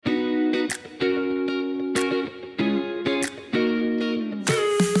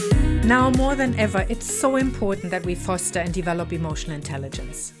Now more than ever, it's so important that we foster and develop emotional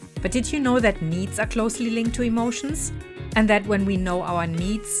intelligence. But did you know that needs are closely linked to emotions? And that when we know our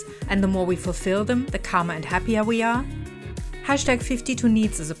needs and the more we fulfill them, the calmer and happier we are? Hashtag 52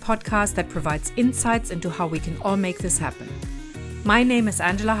 Needs is a podcast that provides insights into how we can all make this happen. My name is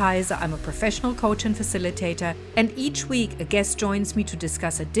Angela Heiser. I'm a professional coach and facilitator, and each week a guest joins me to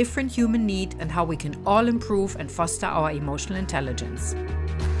discuss a different human need and how we can all improve and foster our emotional intelligence.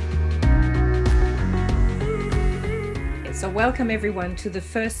 So welcome everyone to the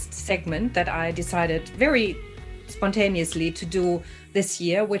first segment that I decided very spontaneously to do this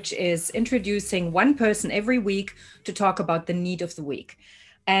year, which is introducing one person every week to talk about the need of the week.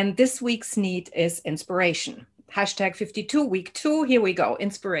 And this week's need is inspiration. Hashtag 52, week 2, here we go,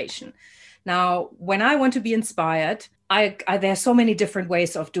 inspiration. Now, when I want to be inspired, there are so many different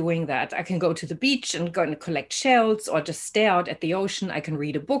ways of doing that. I can go to the beach and go and collect shells or just stare out at the ocean. I can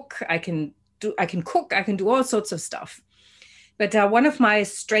read a book, I can cook, I can do all sorts of stuff. But one of my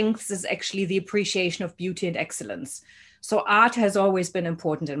strengths is actually the appreciation of beauty and excellence. So art has always been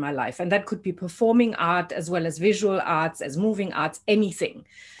important in my life, and that could be performing art as well as visual arts, as moving arts, anything.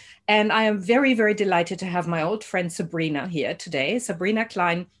 And I am very, very delighted to have my old friend Sabrina here today. Sabrina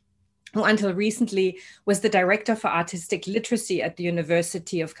Klein, who until recently was the director for artistic literacy at the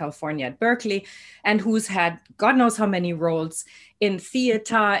University of California at Berkeley, and who's had God knows how many roles in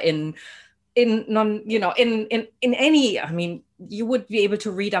theater, in any, I mean, you would be able to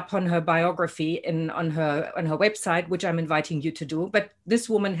read up on her biography on her website, which I'm inviting you to do. But this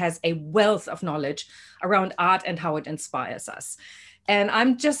woman has a wealth of knowledge around art and how it inspires us. And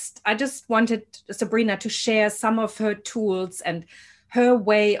I just wanted Sabrina to share some of her tools and her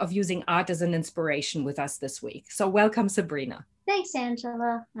way of using art as an inspiration with us this week. So welcome, Sabrina. Thanks,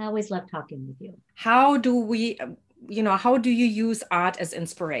 Angela. I always love talking with you. How do you use art as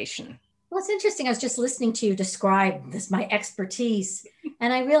inspiration? Well, it's interesting. I was just listening to you describe this, my expertise,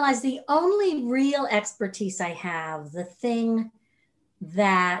 and I realized the only real expertise I have, the thing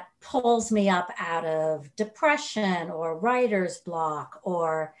that pulls me up out of depression or writer's block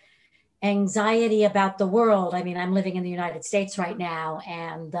or anxiety about the world. I mean, I'm living in the United States right now,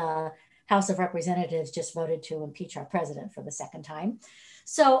 and the House of Representatives just voted to impeach our president for the second time.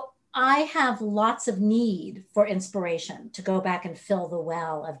 So I have lots of need for inspiration to go back and fill the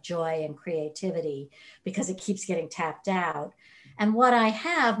well of joy and creativity because it keeps getting tapped out. And what I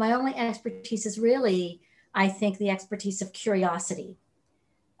have, my only expertise is really, I think, the expertise of curiosity,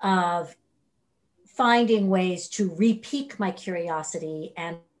 of finding ways to repeak my curiosity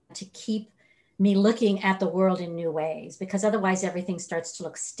and to keep me looking at the world in new ways, because otherwise everything starts to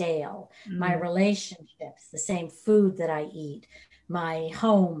look stale. My relationships, the same food that I eat, my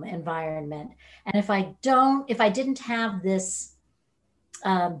home environment. And if I didn't have this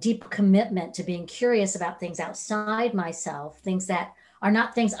deep commitment to being curious about things outside myself, things that are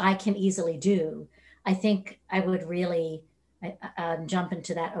not things I can easily do, I think I would really jump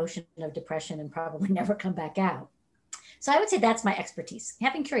into that ocean of depression and probably never come back out. So I would say that's my expertise,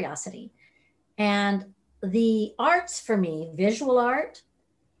 having curiosity. And the arts for me, visual art,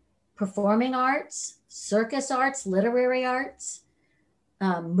 performing arts, circus arts, literary arts,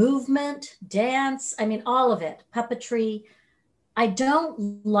 movement, dance, I mean, all of it, puppetry. I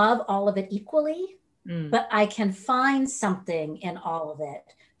don't love all of it equally, but I can find something in all of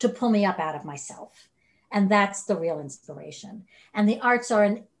it to pull me up out of myself. And that's the real inspiration. And the arts are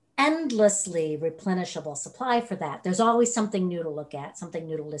an endlessly replenishable supply for that. There's always something new to look at, something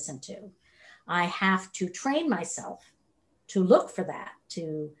new to listen to. I have to train myself to look for that,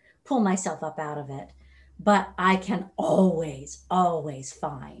 to pull myself up out of it. But I can always, always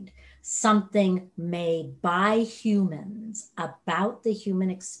find something made by humans about the human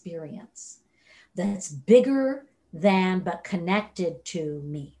experience that's bigger than, but connected to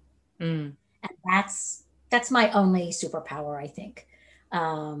me. And that's my only superpower, I think.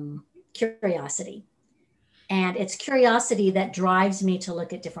 Curiosity. And it's curiosity that drives me to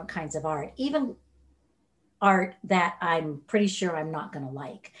look at different kinds of art, even art that I'm pretty sure I'm not going to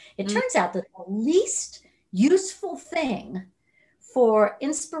like. It turns out that the least useful thing for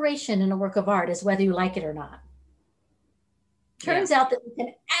inspiration in a work of art is whether you like it or not. Turns out that you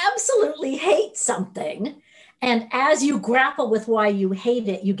can absolutely hate something, and as you grapple with why you hate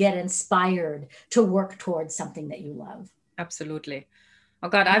it, you get inspired to work towards something that you love. Absolutely. Oh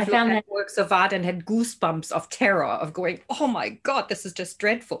God, I've looked at works of art and had goosebumps of terror, of going, oh my God, this is just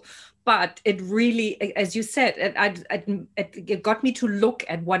dreadful. But it really, as you said, it got me to look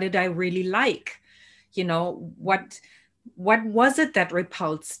at what did I really like. You know, what was it that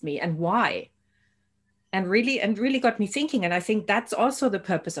repulsed me and why? and really got me thinking. And I think that's also the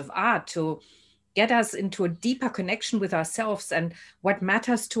purpose of art, to get us into a deeper connection with ourselves and what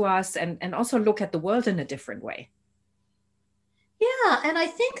matters to us, and also look at the world in a different way. Yeah, and I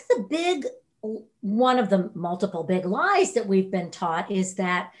think one of the multiple big lies that we've been taught is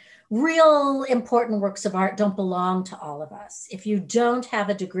that real important works of art don't belong to all of us. If you don't have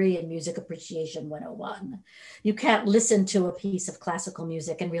a degree in Music Appreciation 101, you can't listen to a piece of classical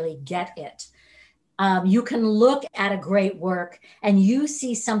music and really get it. You can look at a great work and you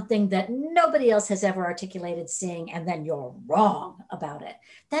see something that nobody else has ever articulated seeing, and then you're wrong about it.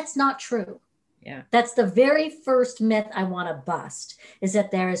 That's not true. Yeah. That's the very first myth I want to bust, is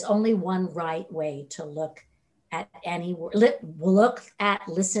that there is only one right way to look at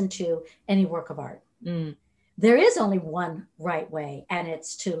listen to any work of art. Mm. There is only one right way, and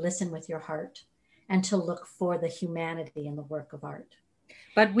it's to listen with your heart and to look for the humanity in the work of art.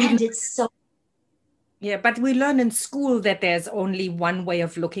 But we learn in school that there's only one way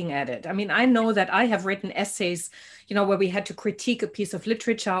of looking at it. I mean, I know that I have written essays, where we had to critique a piece of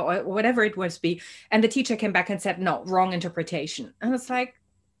literature or whatever it was be, and the teacher came back and said, no, wrong interpretation. And it's like,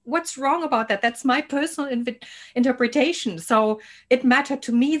 what's wrong about that? That's my personal interpretation. So it mattered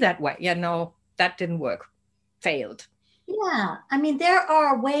to me that way. No, that didn't work. Failed. Yeah, I mean, there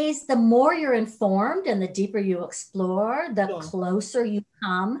are ways, the more you're informed and the deeper you explore, the closer you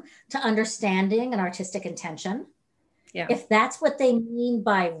come to understanding an artistic intention. Yeah. If that's what they mean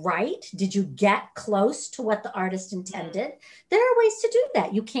by right, did you get close to what the artist intended? There are ways to do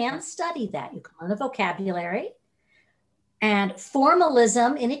that. You can study that. You can learn a vocabulary. And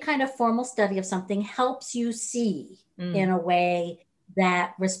formalism, any kind of formal study of something, helps you see in a way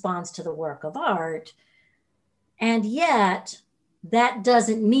that responds to the work of art. And yet, that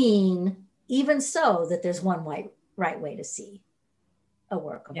doesn't mean, even so, that there's one right way to see a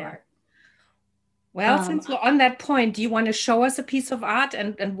work of art. Well, since we're on that point, do you want to show us a piece of art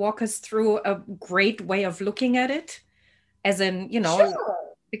and walk us through a great way of looking at it? As in, Sure.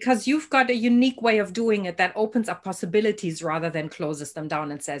 Because you've got a unique way of doing it that opens up possibilities rather than closes them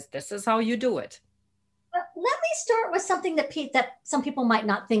down and says, this is how you do it. Let me start with something that some people might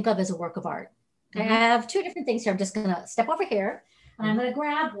not think of as a work of art. I have two different things here. I'm just going to step over here and I'm going to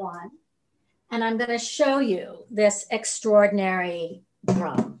grab one and I'm going to show you this extraordinary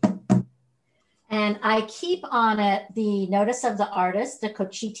drum. And I keep on it the notice of the artist, the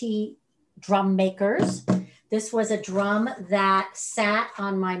Cochiti drum makers. This was a drum that sat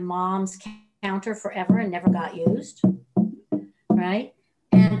on my mom's counter forever and never got used, right?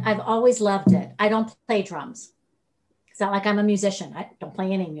 And I've always loved it. I don't play drums. It's not like I'm a musician. I don't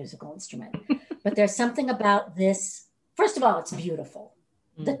play any musical instrument. But there's something about this. First of all, it's beautiful.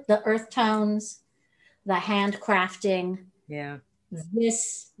 The earth tones, the handcrafting. Yeah.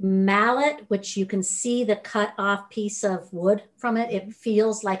 This mallet, which you can see the cut off piece of wood from it, it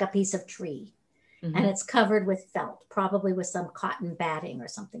feels like a piece of tree. And it's covered with felt, probably with some cotton batting or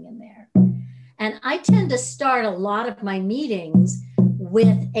something in there. And I tend to start a lot of my meetings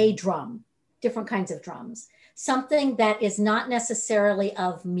with a drum, different kinds of drums, something that is not necessarily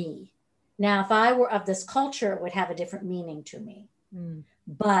of me. Now, if I were of this culture, it would have a different meaning to me.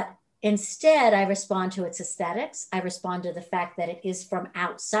 But instead, I respond to its aesthetics. I respond to the fact that it is from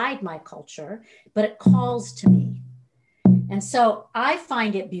outside my culture, but it calls to me. And so I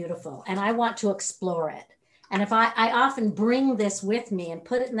find it beautiful and I want to explore it. And if I often bring this with me and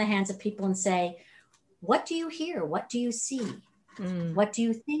put it in the hands of people and say, what do you hear? What do you see? What do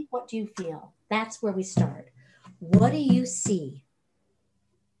you think? What do you feel? That's where we start. What do you see?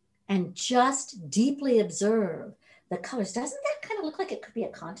 And just deeply observe the colors. Doesn't that kind of look like it could be a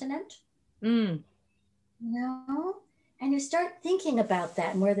continent? No? And you start thinking about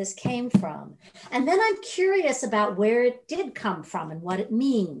that and where this came from. And then I'm curious about where it did come from and what it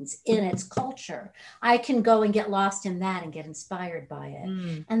means in its culture. I can go and get lost in that and get inspired by it.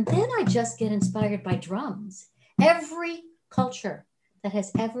 And then I just get inspired by drums. Every culture that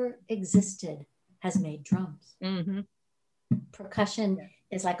has ever existed has made drums. Percussion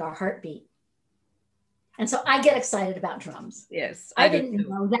is like our heartbeat. And so I get excited about drums. Yes, I didn't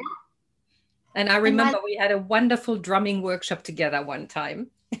know that. And I remember we had a wonderful drumming workshop together one time.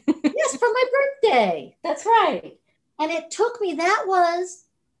 Yes, for my birthday. That's right. And it took me, that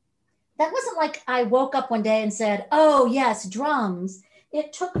wasn't like I woke up one day and said, oh yes, drums.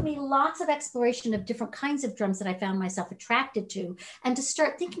 It took me lots of exploration of different kinds of drums that I found myself attracted to, and to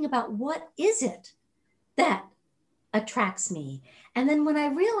start thinking about what is it that attracts me. And then when I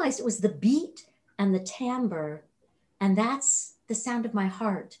realized it was the beat and the timbre, and that's the sound of my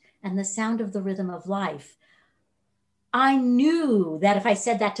heart and the sound of the rhythm of life, I knew that if I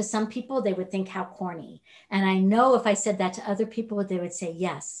said that to some people, they would think how corny. And I know if I said that to other people, they would say,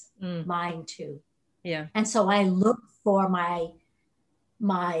 yes, mine too. Yeah. And so I look for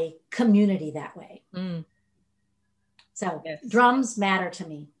my community that way. So yes. drums matter to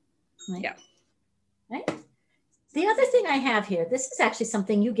me. Right? Yeah. Right. The other thing I have here, this is actually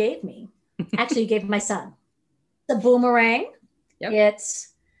something you gave me. Actually, you gave my son. The boomerang. Yep.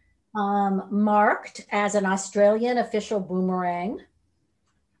 It's marked as an Australian official boomerang.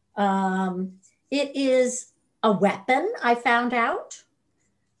 It is a weapon, I found out,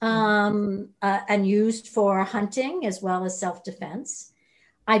 and used for hunting as well as self-defense.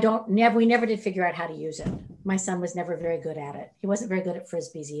 We never did figure out how to use it. My son was never very good at it. He wasn't very good at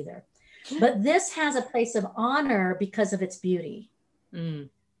Frisbees either. But this has a place of honor because of its beauty. The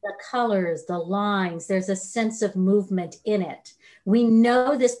colors, the lines, there's a sense of movement in it. We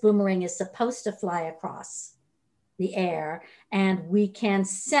know this boomerang is supposed to fly across the air, and we can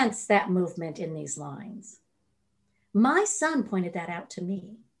sense that movement in these lines. My son pointed that out to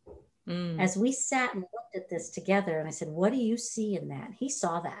me as we sat and looked at this together, and I said, what do you see in that? He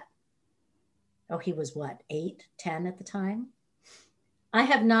saw that. Oh, he was what, 8, 10 at the time? I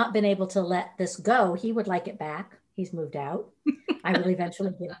have not been able to let this go. He would like it back. He's moved out. I will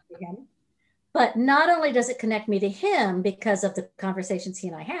eventually give it to him. But not only does it connect me to him because of the conversations he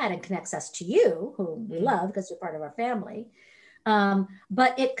and I had, and connects us to you, who we love because you're part of our family,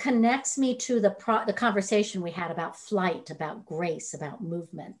 but it connects me to the conversation we had about flight, about grace, about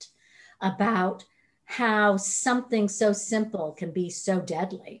movement, about how something so simple can be so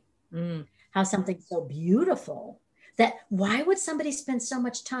deadly, how something so beautiful, that why would somebody spend so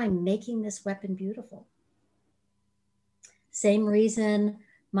much time making this weapon beautiful? Same reason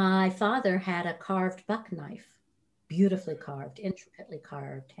my father had a carved buck knife, beautifully carved, intricately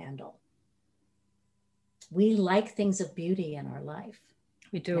carved handle. We like things of beauty in our life.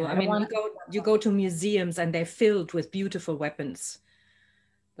 We do. I mean, you go to museums and they're filled with beautiful weapons.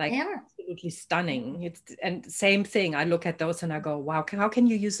 Like absolutely stunning. And same thing. I look at those and I go, wow, how can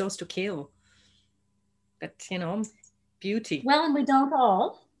you use those to kill? But, beauty. Well, and we don't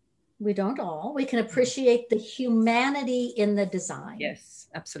all. We can appreciate the humanity in the design. Yes,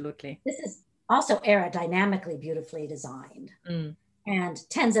 absolutely. This is also aerodynamically beautifully designed and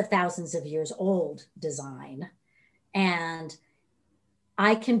tens of thousands of years old design. And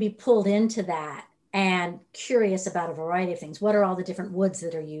I can be pulled into that and curious about a variety of things. What are all the different woods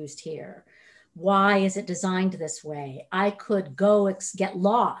that are used here? Why is it designed this way? I could go get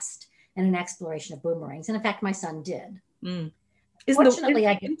lost in an exploration of boomerangs. And in fact, my son did. Fortunately,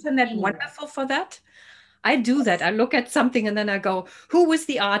 I get internet wonderful for that. I do that. I look at something and then I go, who was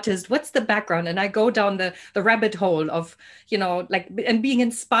the artist? What's the background? And I go down the rabbit hole of, and being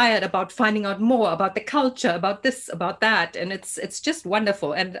inspired about finding out more about the culture, about this, about that. And it's just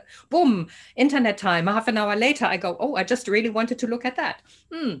wonderful. And boom, internet time. Half an hour later, I go, oh, I just really wanted to look at that.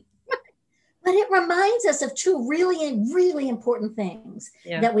 But it reminds us of two really, really important things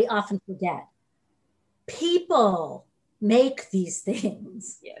that we often forget. People make these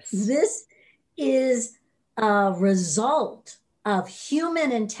things. Yes. This is a result of human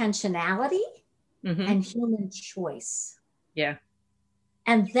intentionality and human choice. Yeah.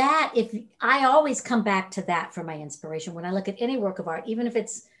 And that, I always come back to that for my inspiration when I look at any work of art, even if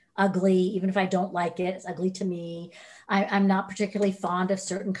it's ugly, even if I don't like it, it's ugly to me. I'm not particularly fond of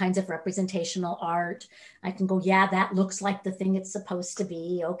certain kinds of representational art. I can go, yeah, that looks like the thing it's supposed to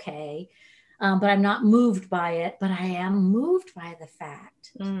be. Okay. But I'm not moved by it, but I am moved by the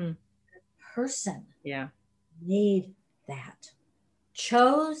fact the person made that,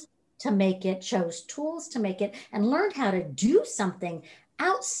 chose to make it, chose tools to make it, and learned how to do something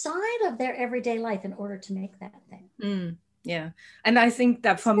outside of their everyday life in order to make that thing. Yeah. And I think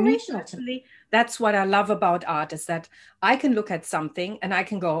that for me, personally, that's what I love about art, is that I can look at something and I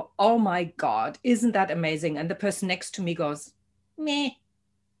can go, oh my God, isn't that amazing? And the person next to me goes, meh.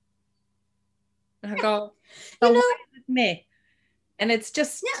 And I go, why is it meh? And it's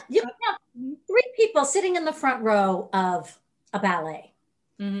just... Yeah, three people sitting in the front row of a ballet,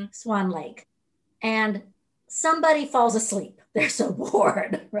 Swan Lake, and somebody falls asleep. They're so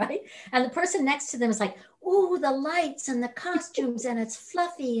bored, right? And the person next to them is like, oh, the lights and the costumes, and it's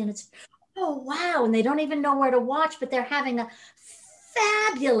fluffy, and it's, oh, wow. And they don't even know where to watch, but they're having a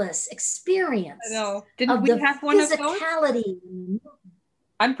fabulous experience. I know. Didn't we have one of those? Physicality.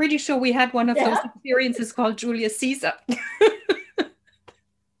 I'm pretty sure we had one of those experiences called Julius Caesar.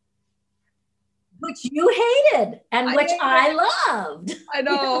 Which you hated and which I loved. I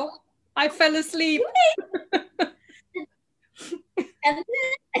know. I fell asleep. And then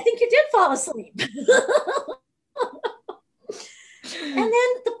I think you did fall asleep. then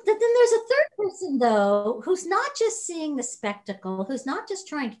there's a third person, though, who's not just seeing the spectacle, who's not just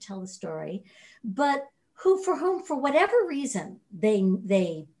trying to tell the story, but for whom, for whatever reason,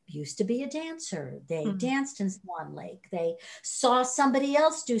 they used to be a dancer. They danced in Swan Lake. They saw somebody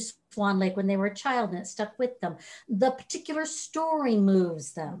else do Swan Lake when they were a child, and it stuck with them. The particular story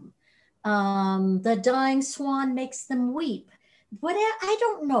moves them. The dying swan makes them weep. But I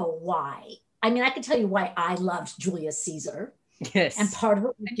don't know why. I mean, I can tell you why I loved Julius Caesar. Yes. And part of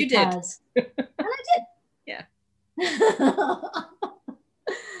it was you because did. And I did. Yeah.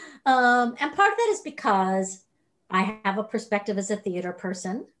 And part of that is because I have a perspective as a theater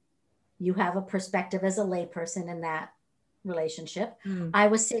person. You have a perspective as a lay person in that relationship. I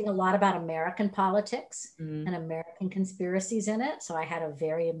was seeing a lot about American politics and American conspiracies in it. So I had a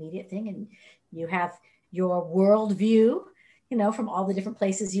very immediate thing. And you have your worldview, from all the different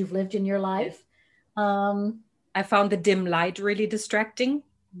places you've lived in your life. I found the dim light really distracting.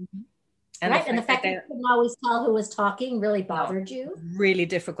 And the fact that you couldn't always tell who was talking really bothered you. Really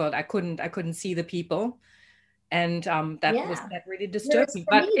difficult. I couldn't see the people. And that really disturbed me.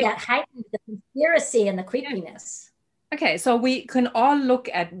 But that heightened the conspiracy and the creepiness. Okay, so we can all look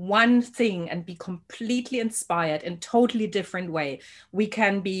at one thing and be completely inspired in totally different way. We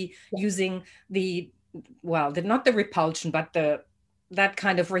can be using not the repulsion, but that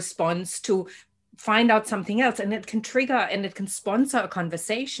kind of response to find out something else, and it can trigger and it can sponsor a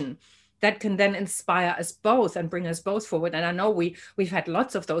conversation that can then inspire us both and bring us both forward. And I know we've had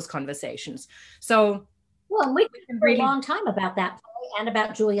lots of those conversations. So we talked for a long time about that play and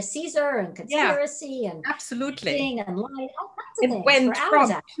about Julius Caesar and conspiracy and absolutely and lying, all kinds of it things. Went for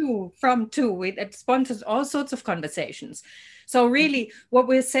hours from two. It sponsors all sorts of conversations. So really, what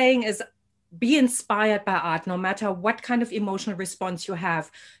we're saying is, be inspired by art, no matter what kind of emotional response you have.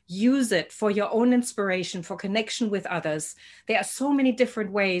 Use it for your own inspiration, for connection with others. There are so many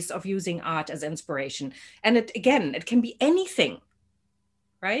different ways of using art as inspiration. And it can be anything,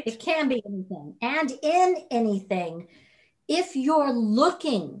 right? It can be anything. And in anything, if you're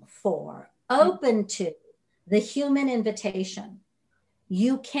looking for, open to the human invitation,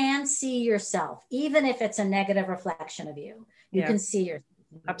 you can see yourself, even if it's a negative reflection of you. You can see yourself.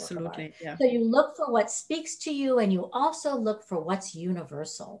 Absolutely. Yeah. So you look for what speaks to you, and you also look for what's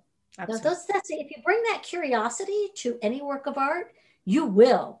universal. If you bring that curiosity to any work of art, you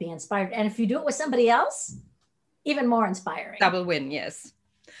will be inspired. And if you do it with somebody else, even more inspiring. Double win, yes.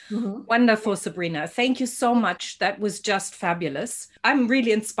 Wonderful, Sabrina. Thank you so much. That was just fabulous. I'm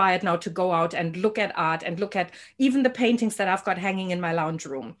really inspired now to go out and look at art and look at even the paintings that I've got hanging in my lounge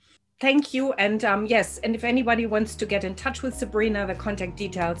room. Thank you. And and if anybody wants to get in touch with Sabrina, the contact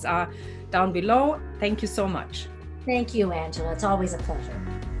details are down below. Thank you so much. Thank you, Angela. It's always a pleasure.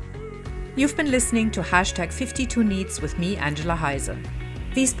 You've been listening to #52Needs with me, Angela Heise.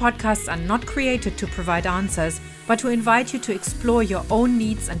 These podcasts are not created to provide answers, but to invite you to explore your own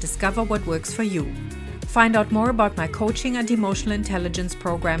needs and discover what works for you. Find out more about my coaching and emotional intelligence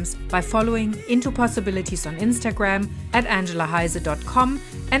programs by following Into Possibilities on Instagram, at angelaheise.com,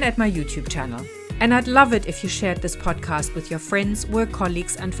 and at my YouTube channel. And I'd love it if you shared this podcast with your friends, work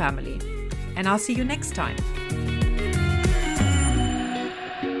colleagues, and family. And I'll see you next time.